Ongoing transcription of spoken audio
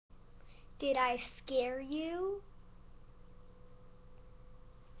Did I scare you?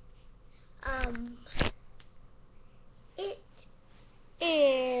 It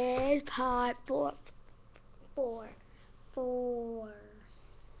is part four.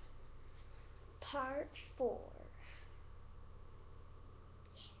 Part 4.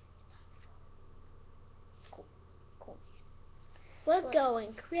 Cool. We're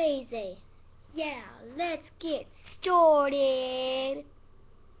going crazy. Yeah, let's get started.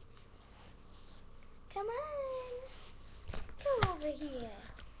 Come on. Come over here.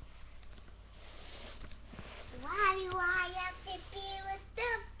 Why do I have to be with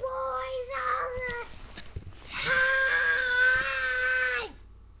the boys all the time?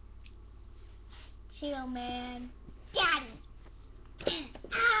 Chill, man. Daddy.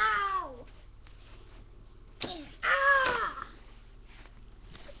 Ow. Ah.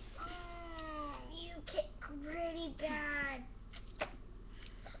 You kick pretty bad.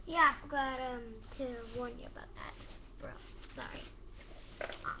 Yeah, I forgot to warn you about that, bro. Sorry.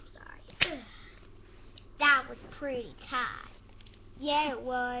 I'm sorry. That was pretty tight. Yeah, it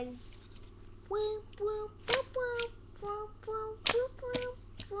was. Whoop, whoop, whoop, whoop, whoop, whoop, whoop, whoop,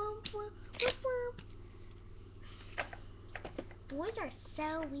 whoop, whoop, whoop. Boys are so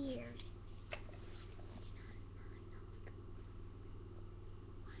weird.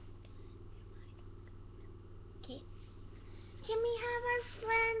 Okay. Can we have our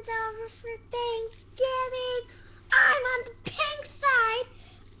friends over for Thanksgiving? I'm on the pink side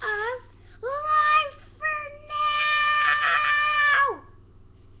of life for now!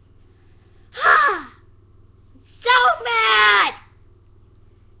 So mad!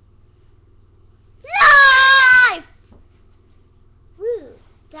 Life! Woo,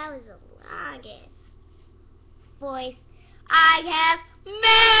 that was the longest voice I have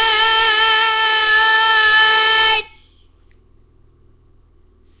made!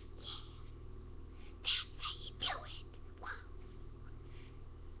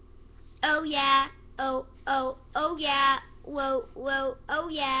 Oh yeah, oh yeah, whoa, oh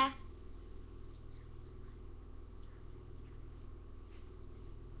yeah.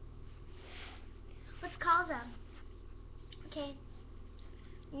 Let's call them. Okay.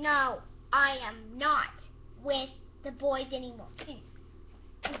 No, I am not with the boys anymore.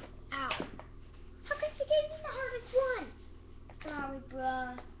 Ow. How could you give me the hardest one? Sorry,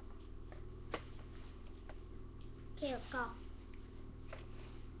 bruh. Okay, let's go.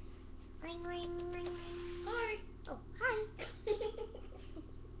 Ring, ring, ring, ring. Hi. Oh, hi.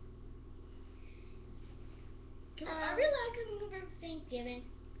 I realize I'm going for Thanksgiving.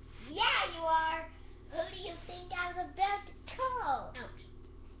 Yeah, you are. Who do you think I was about to call? Ouch.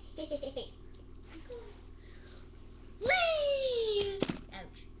 Leave!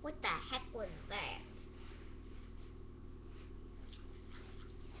 Ouch. What the heck was that?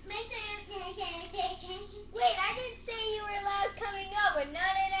 Wait, I didn't say you were allowed coming over. No.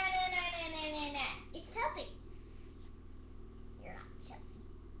 It's Chelsea. You're not Chelsea.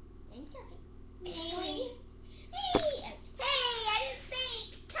 I'm Chelsea. Hey, I didn't say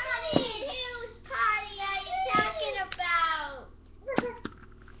come in. Whose party are you talking about?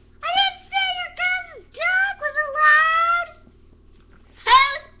 I didn't say your cousin's dog was allowed.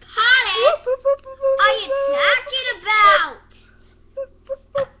 Whose party are you talking about?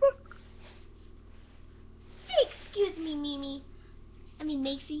 Say excuse me, Mimi. I mean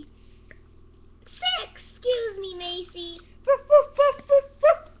Macy. Say excuse me, Macy.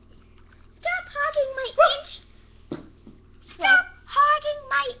 Stop hogging my Stop hogging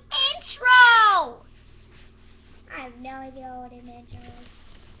my intro! I have no idea what an intro is.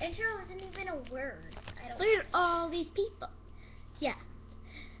 Intro isn't even a word. Look at all these people. Yeah.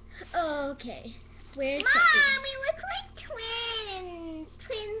 Okay. Where's Mom, we look like twins.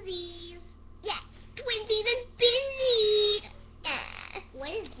 Twinsies. Yeah. Twinsies and binsies. What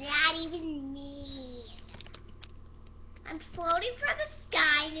does that even mean? I'm floating from the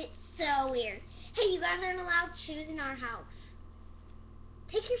sky and it's so weird. Hey, you guys aren't allowed shoes in our house.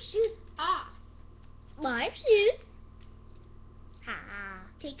 Take your shoes off. My shoes? Ha.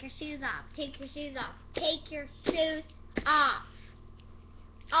 Take your shoes off. Take your shoes off. Take your shoes off.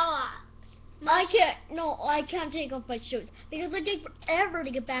 All off. I can't take off my shoes because they take forever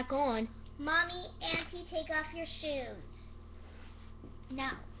to get back on. Mommy, Auntie, take off your shoes. No.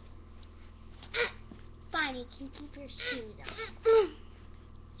 Fine, you can keep your shoes on.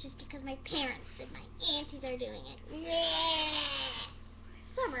 Just because my parents and my aunties are doing it.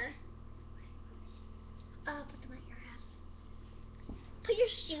 Summer. Put them at your house. Put your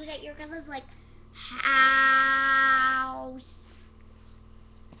shoes at your grandma's like house.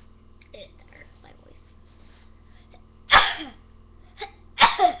 That hurts my voice.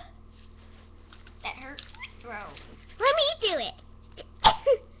 intros. Let me do it.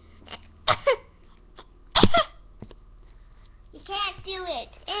 You can't do it.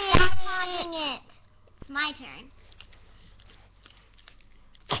 Stop talking it. It's my turn.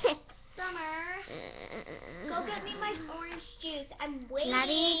 Summer, go get me my orange juice. I'm waiting.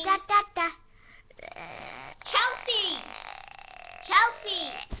 La-dee-da-da-da.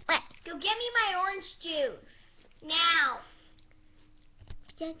 Chelsea, what? Go get me my orange juice now.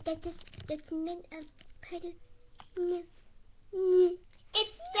 It's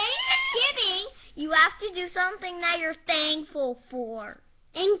Thanksgiving. You have to do something that you're thankful for.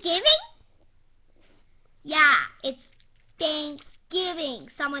 Thanksgiving? Yeah, it's Thanksgiving.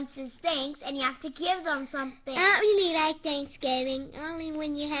 Someone says thanks, and you have to give them something. I don't really like Thanksgiving, only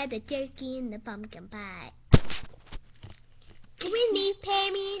when you have the turkey and the pumpkin pie. We need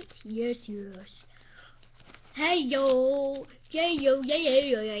parents. Yes. Hey yo, hey yo, yeah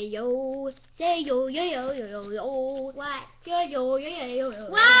yo, hey yo, yo. What? Yeah yo, yo.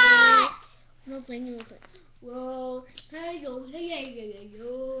 What? Nothing. Whoa, hey yo,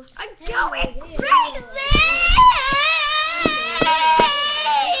 yo. I'm going crazy!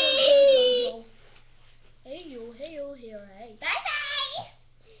 Hey yo, hey. Bye bye!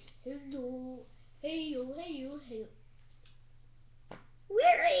 Hey yo.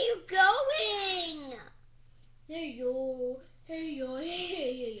 Where are you going? Hey yo. Hey yo. Where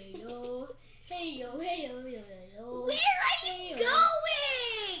are you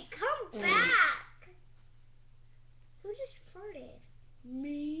going? Come back! Who just farted?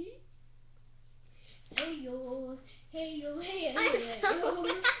 Me? Hey yo. I'm so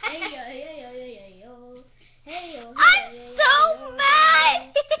mad. Hey yo. I'm so mad!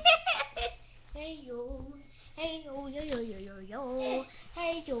 Hey yo. Hey yo.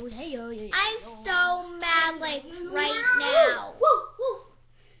 Hey yo. I'm so mad, like, right now.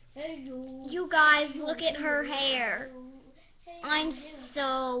 Hey yo. You guys, look at her hair. I'm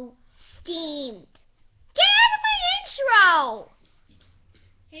so steamed. Get out of my intro!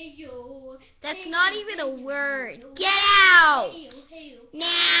 Hey yo. That's not even a word. Get out!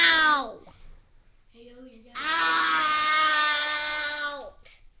 Now! Out!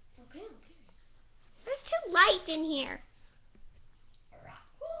 Okay. There's too light in here.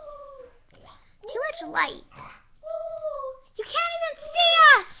 Too much light. You can't even see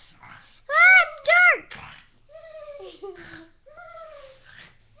us! Ah, it's dark!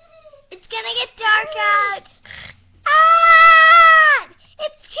 It's gonna get dark out. Ah!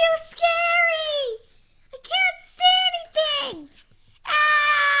 It's too scary! I can't see anything!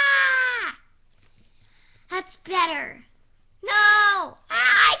 Ah! That's better. No! Ah,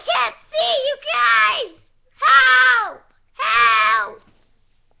 I can't see you guys! Help! Help!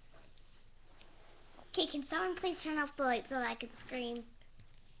 Okay, can someone please turn off the light so that I can scream?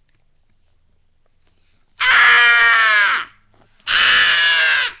 Ah!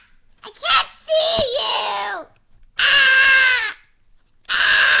 Ah! I can't see you! Ah!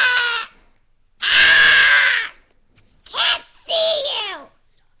 Ah! Ah! Can't see you!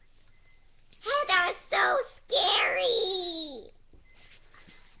 Oh, that was so scary!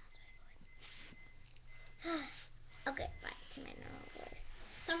 Okay, back to my normal voice.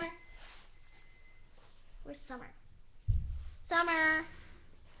 Summer? Where's Summer? Summer!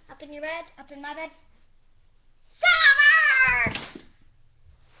 Up in your bed? Up in my bed? Summer!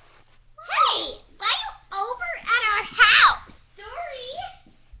 Hey! Why are you over at our house? Sorry!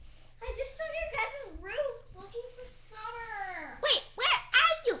 I just saw your guys' roof looking for Summer. Wait, where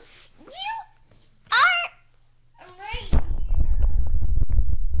are you? You are... I'm right here.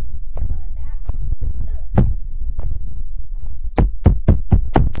 Coming back.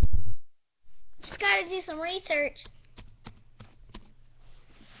 Just gotta do some research.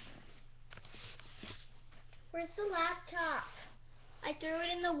 Where's the laptop? I threw it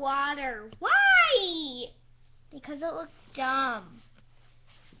in the water. Why? Because it looked dumb.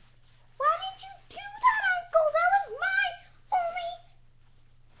 Why did you do that, Uncle? That was my only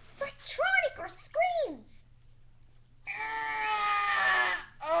electronic or screens.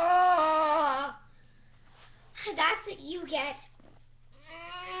 That's what you get.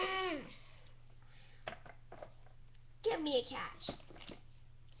 Give me a catch.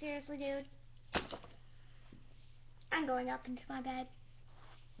 Seriously, dude? I'm going up into my bed.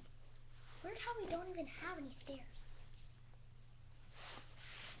 Weird how we don't even have any stairs.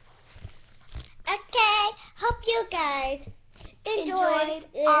 Okay, hope you guys enjoyed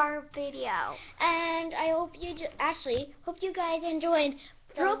our video. And I hope you hope you guys enjoyed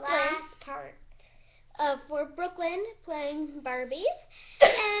The Brooklyn last part. for Brooklyn playing Barbies.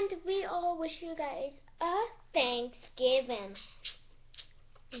 And we all wish you guys a Thanksgiving.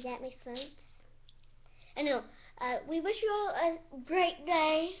 Does that make sense? I know. We wish you all a great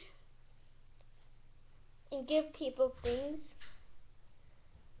day. And give people things.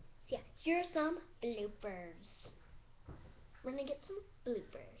 Yeah, here are some bloopers. We're gonna get some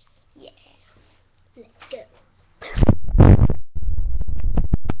bloopers. Yeah. Let's go.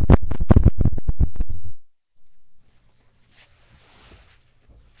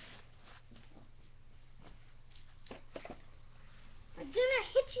 I'm gonna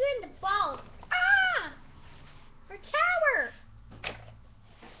hit you in the balls. Ah! Our tower!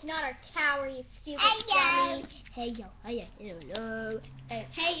 It's not our tower, you stupid dummy. Hey yo, hey yo, hello.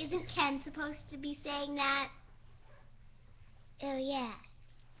 Hey, isn't Ken supposed to be saying that? Oh yeah.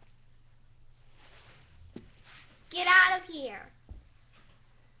 Get out of here.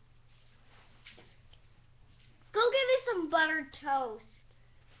 Go get me some buttered toast.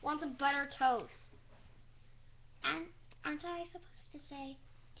 Want some buttered toast. And aren't I supposed to say,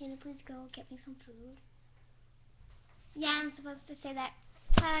 can you please go get me some food? Yeah, I'm supposed to say that.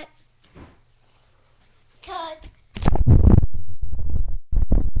 Cut. Cut.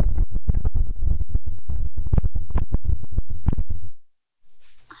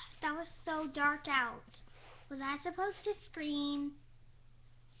 That was so dark out. Was I supposed to scream?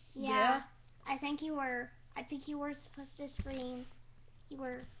 Yeah. I think you were. I think you were supposed to scream. You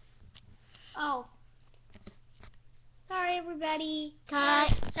were. Oh. Sorry, everybody.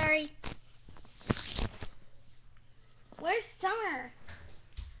 Cut. Sorry. Where's Summer?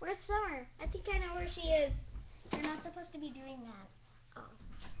 Where's Summer? I think I know where she is. You're not supposed to be doing that. Oh.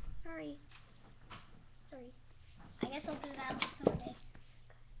 Sorry. Sorry. I guess I'll do that someday.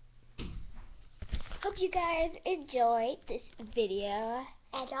 Hope you guys enjoyed this video.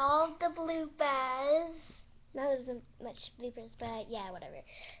 And all the bloopers. Not as much bloopers, but yeah, whatever.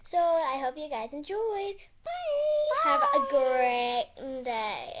 So I hope you guys enjoyed. Bye. Have a great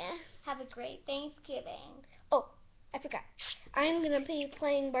day. Have a great Thanksgiving. Oh, I forgot. I'm gonna be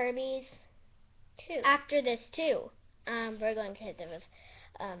playing Barbies Too. after this too. We're going to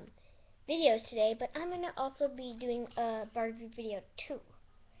have videos today, but I'm gonna also be doing a Barbie video too.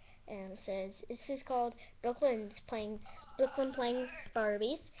 And it says this is called Brooklyn playing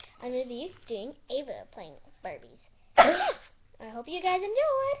Barbies. I'm gonna be doing Ava playing Barbies. I hope you guys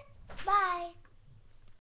enjoyed. Bye.